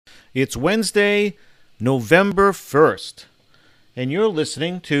It's Wednesday, November 1st, and you're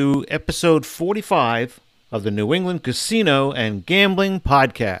listening to episode 45 of the New England Casino and Gambling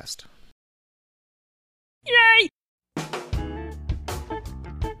Podcast. Yay!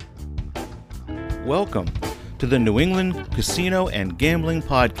 Welcome to the New England Casino and Gambling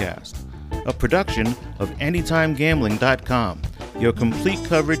Podcast, a production of AnytimeGambling.com, your complete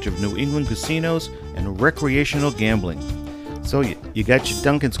coverage of New England casinos and recreational gambling. So you got your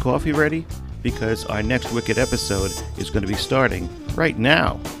Dunkin's coffee ready? Because our next Wicked episode is going to be starting right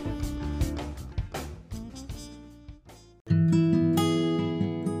now.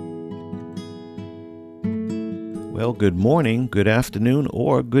 Well, good morning, good afternoon,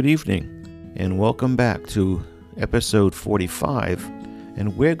 or good evening, and welcome back to episode 45,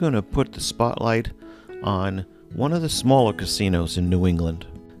 and we're going to put the spotlight on one of the smaller casinos in New England.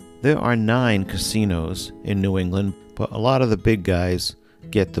 There are 9 casinos in New England, but a lot of the big guys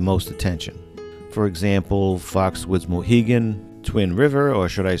get the most attention. For example, Foxwoods Mohegan, Twin River, or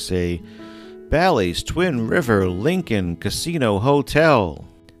should I say, Bally's Twin River Lincoln Casino Hotel.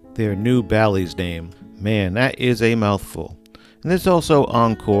 Their new Bally's name. Man, that is a mouthful. And there's also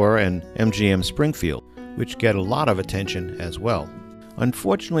Encore and MGM Springfield, which get a lot of attention as well.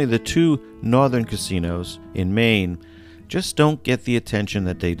 Unfortunately, the 2 northern casinos in Maine just don't get the attention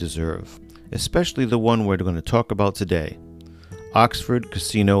that they deserve, especially the one we're going to talk about today, Oxford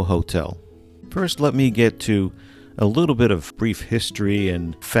Casino Hotel. First, let me get to a little bit of brief history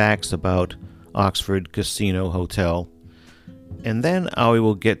and facts about Oxford Casino Hotel, and then I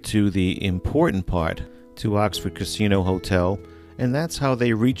will get to the important part to Oxford Casino Hotel, and that's how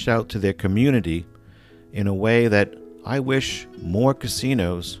they reached out to their community in a way that I wish more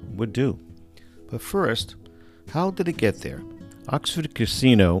casinos would do. But first, how did it get there? Oxford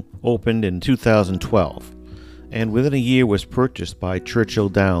Casino opened in 2012, and within a year was purchased by Churchill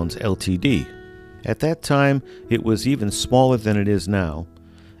Downs Ltd. At that time, it was even smaller than it is now,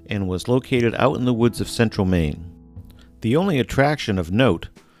 and was located out in the woods of central Maine. The only attraction of note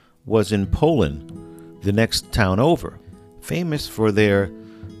was in Poland, the next town over, famous for their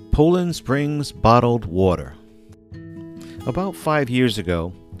Poland Springs bottled water. About 5 years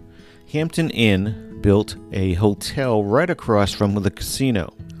ago, Hampton Inn built a hotel right across from the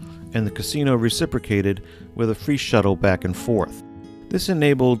casino, and the casino reciprocated with a free shuttle back and forth. This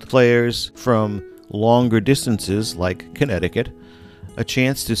enabled players from longer distances, like Connecticut, a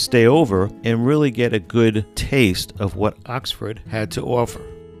chance to stay over and really get a good taste of what Oxford had to offer.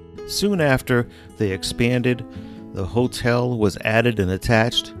 Soon after they expanded, the hotel was added and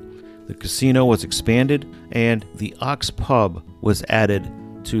attached, the casino was expanded, and the Ox Pub was added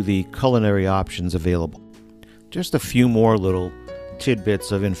to the culinary options available. Just a few more little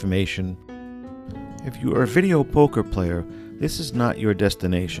tidbits of information. If you are a video poker player, this is not your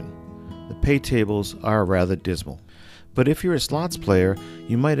destination. The pay tables are rather dismal. But if you're a slots player,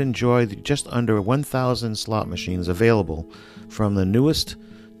 you might enjoy the just under 1,000 slot machines available, from the newest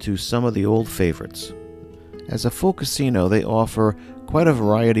to some of the old favorites. As a full casino, they offer quite a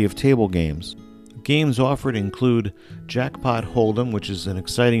variety of table games. Games offered include Jackpot Hold'em, which is an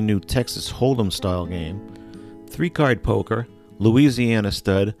exciting new Texas Hold'em style game, 3-card poker, Louisiana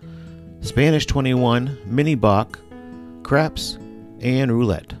Stud, Spanish 21, Mini Bach, craps, and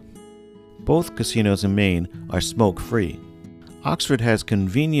roulette. Both casinos in Maine are smoke-free. Oxford has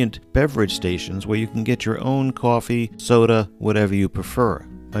convenient beverage stations where you can get your own coffee, soda, whatever you prefer.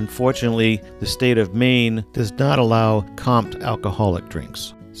 Unfortunately, the state of Maine does not allow comped alcoholic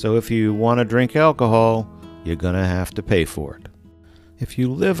drinks. So if you want to drink alcohol, you're going to have to pay for it. If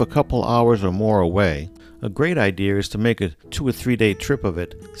you live a couple hours or more away, a great idea is to make a 2 or 3 day trip of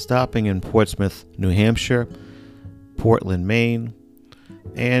it, stopping in Portsmouth, New Hampshire, Portland, Maine,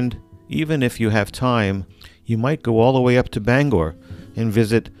 and even if you have time, you might go all the way up to Bangor and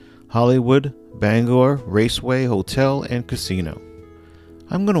visit Hollywood Bangor Raceway Hotel and Casino.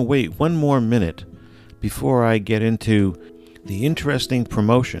 I'm going to wait 1 more minute before I get into the interesting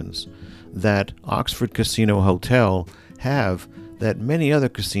promotions that Oxford Casino Hotel have that many other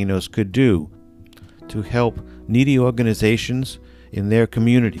casinos could do to help needy organizations in their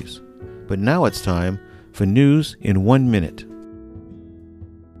communities. But now it's time for news in 1 minute.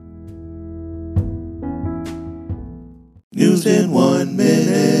 News in 1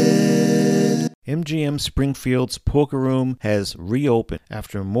 minute. MGM Springfield's poker room has reopened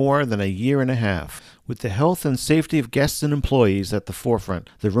after more than a year and a half, With the health and safety of guests and employees at the forefront,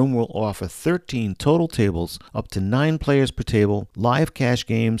 the room will offer 13 total tables, up to 9 players per table, live cash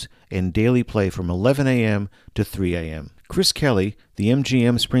games, and daily play from 11 a.m. to 3 a.m. Chris Kelly, the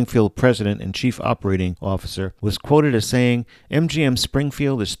MGM Springfield president and chief operating officer, was quoted as saying, "MGM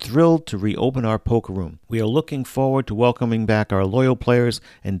Springfield is thrilled to reopen our poker room. We are looking forward to welcoming back our loyal players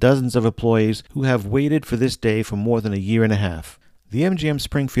and dozens of employees who have waited for this day for more than a year and a half." The MGM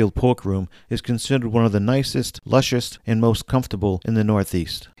Springfield Poker Room is considered one of the nicest, lushest, and most comfortable in the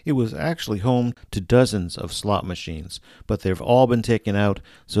Northeast. It was actually home to dozens of slot machines, but they've all been taken out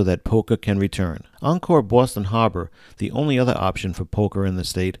so that poker can return. Encore Boston Harbor, the only other option for poker in the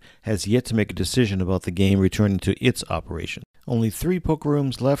state, has yet to make a decision about the game returning to its operation. Only 3 poker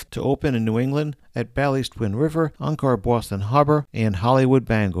rooms left to open in New England at Bally's Twin River, Encore Boston Harbor, and Hollywood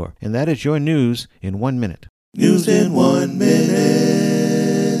Bangor. And that is your news in 1 minute. News in 1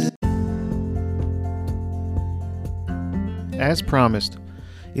 minute. As promised,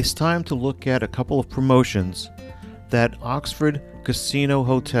 it's time to look at a couple of promotions that Oxford Casino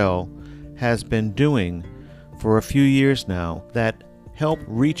Hotel has been doing for a few years now that help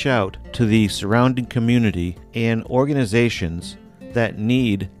reach out to the surrounding community and organizations that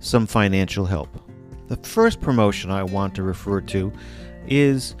need some financial help. The first promotion I want to refer to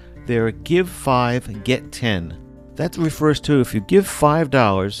is their Give 5, Get 10. That refers to if you give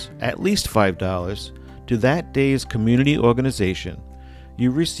 $5, at least $5, to that day's community organization,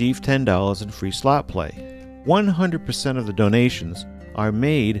 you receive $10 in free slot play. 100% of the donations are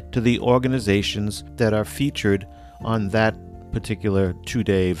made to the organizations that are featured on that particular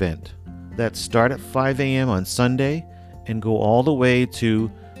 2-day event that start at 5 a.m. on Sunday and go all the way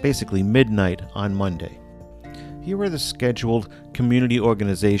to basically midnight on Monday. Here are the scheduled community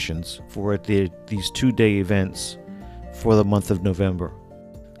organizations for these 2-day events for the month of November.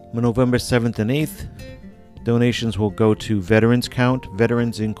 On November 7th and 8th, donations will go to Veterans Count,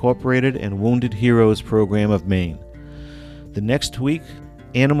 Veterans Incorporated, and Wounded Heroes Program of Maine. The next week,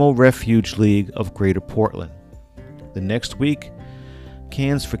 Animal Refuge League of Greater Portland. The next week,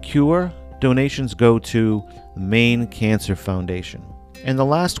 Cans for Cure, donations go to the Maine Cancer Foundation. And the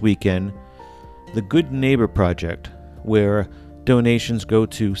last weekend, the Good Neighbor Project, where donations go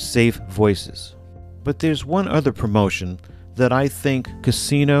to Safe Voices. But there's one other promotion that I think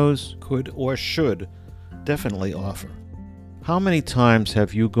casinos could or should definitely offer. How many times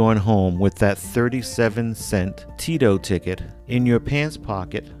have you gone home with that 37-cent Tito ticket in your pants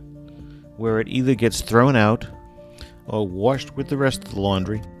pocket where it either gets thrown out or washed with the rest of the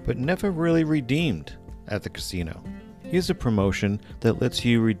laundry, but never really redeemed at the casino? Here's a promotion that lets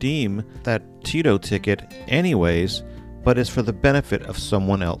you redeem that Tito ticket anyways, but is for the benefit of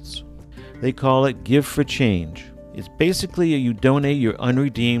someone else. They call it Give for Change. It's basically you donate your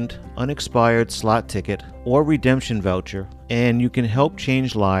unredeemed, unexpired slot ticket or redemption voucher, and you can help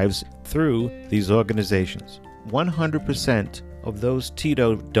change lives through these organizations. 100% of those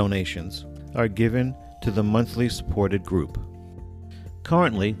Tito donations are given to the monthly supported group.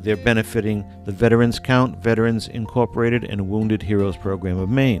 Currently, they're benefiting the Veterans Count, Veterans Incorporated, and Wounded Heroes Program of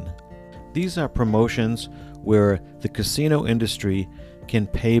Maine. These are promotions where the casino industry can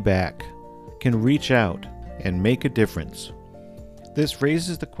pay back, can reach out, and make a difference. This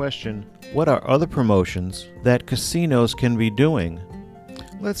raises the question, what are other promotions that casinos can be doing?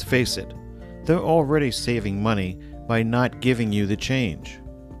 Let's face it, they're already saving money by not giving you the change.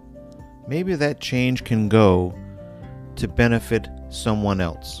 Maybe that change can go to benefit someone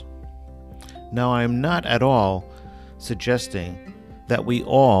else. Now, I'm not at all suggesting that we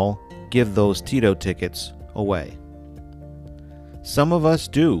all give those Tito tickets away. Some of us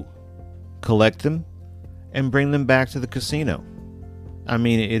do collect them and bring them back to the casino. I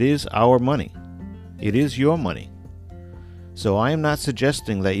mean, it is our money. It is your money. So I am not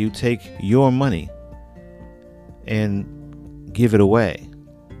suggesting that you take your money and give it away.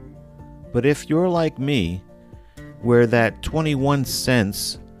 But if you're like me, where that 21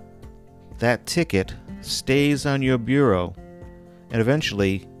 cents, that ticket, stays on your bureau, and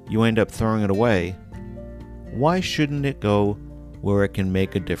eventually you end up throwing it away, why shouldn't it go where it can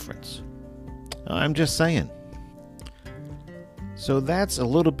make a difference? I'm just saying. So that's a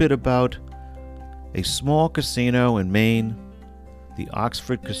little bit about a small casino in Maine, the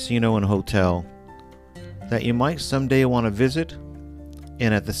Oxford Casino and Hotel, that you might someday want to visit,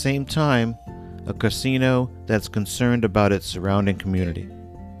 and at the same time, a casino that's concerned about its surrounding community.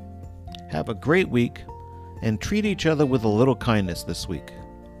 Have a great week, and treat each other with a little kindness this week.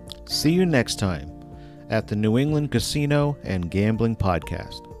 See you next time at the New England Casino and Gambling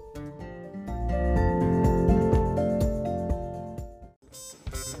Podcast.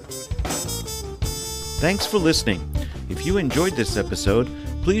 Thanks for listening. If you enjoyed this episode,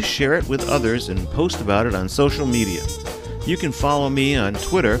 please share it with others and post about it on social media. You can follow me on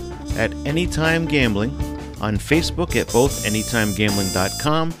Twitter at Anytime Gambling, on Facebook at both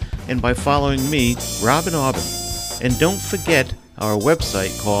AnytimeGambling.com, and by following me, Robin Aubin. And don't forget our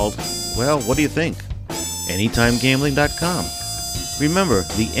website called, well, what do you think? AnytimeGambling.com. Remember,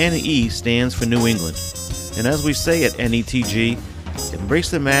 the NE stands for New England. And as we say at NETG,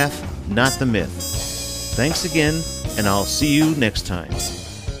 embrace the math, not the myth. Thanks again, and I'll see you next time.